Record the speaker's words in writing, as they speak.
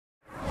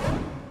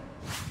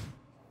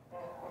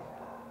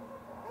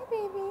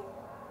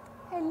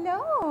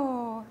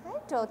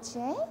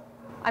Dolce.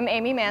 I'm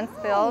Amy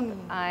Mansfield.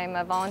 I'm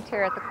a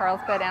volunteer at the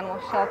Carlsbad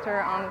Animal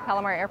Shelter on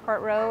Palomar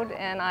Airport Road,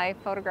 and I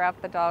photograph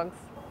the dogs.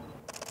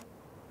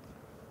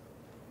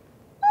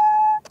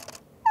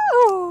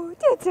 Oh,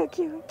 that's so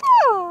cute.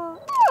 Oh,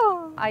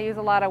 oh. I use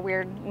a lot of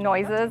weird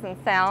noises and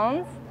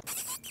sounds.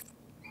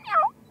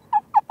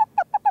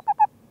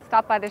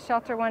 Stopped by the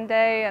shelter one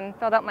day and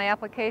filled out my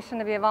application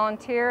to be a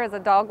volunteer as a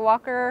dog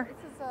walker.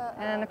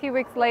 And a few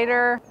weeks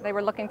later, they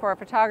were looking for a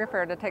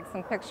photographer to take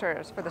some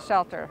pictures for the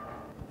shelter.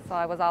 So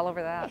I was all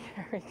over that.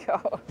 Here we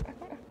go.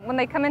 When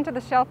they come into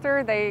the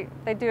shelter, they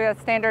do a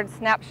standard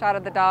snapshot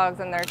of the dogs,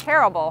 and they're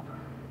terrible.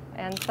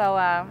 And so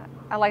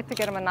I like to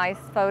get them a nice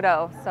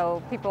photo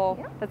so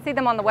people that see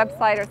them on the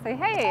website or say,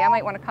 hey, I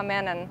might want to come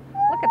in and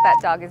look at that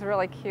dog. He's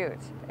really cute.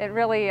 It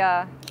really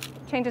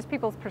changes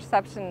people's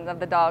perception of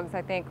the dogs,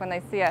 I think, when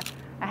they see a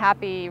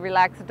happy,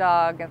 relaxed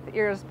dog with the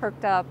ears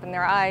perked up and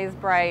their eyes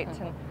bright,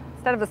 and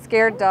instead of a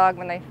scared dog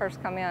when they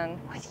first come in.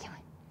 Where's he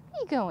going?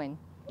 Where you going?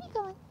 Where you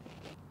going?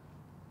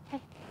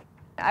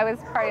 I was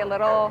probably a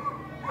little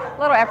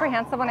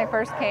apprehensive when I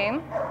first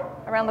came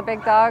around the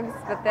big dogs,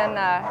 but then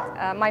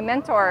my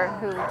mentor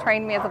who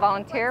trained me as a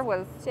volunteer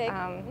was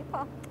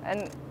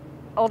an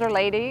older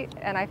lady,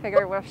 and I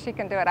figured, well, if she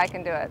can do it, I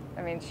can do it.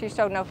 I mean, she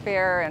showed no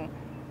fear, and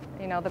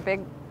you know, the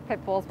big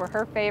pit bulls were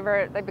her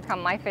favorite. They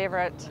become my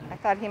favorite. I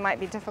thought he might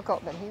be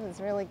difficult, but he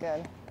was really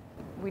good.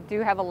 We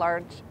do have a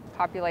large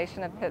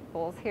population of pit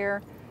bulls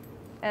here,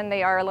 and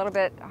they are a little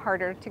bit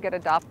harder to get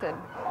adopted.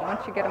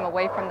 Once you get them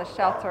away from the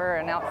shelter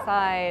and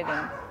outside,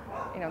 and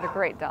you know, they're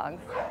great dogs.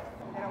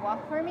 You gonna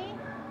walk for me?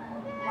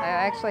 I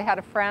actually had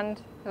a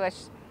friend who I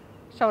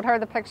showed her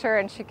the picture,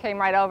 and she came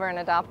right over and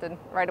adopted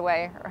right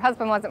away. Her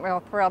husband wasn't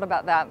real thrilled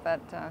about that, but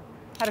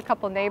had a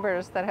couple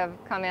neighbors that have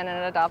come in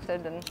and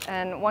adopted,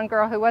 and one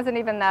girl who wasn't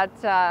even that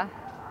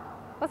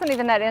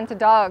into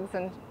dogs,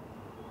 and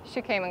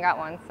she came and got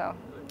one. So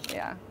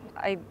yeah,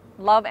 I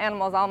love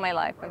animals all my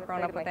life. I've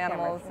grown up with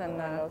animals,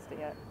 and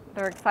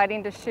they're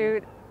exciting to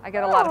shoot. I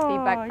get a lot of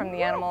feedback from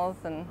the animals,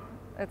 and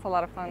it's a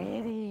lot of fun.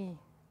 Pretty.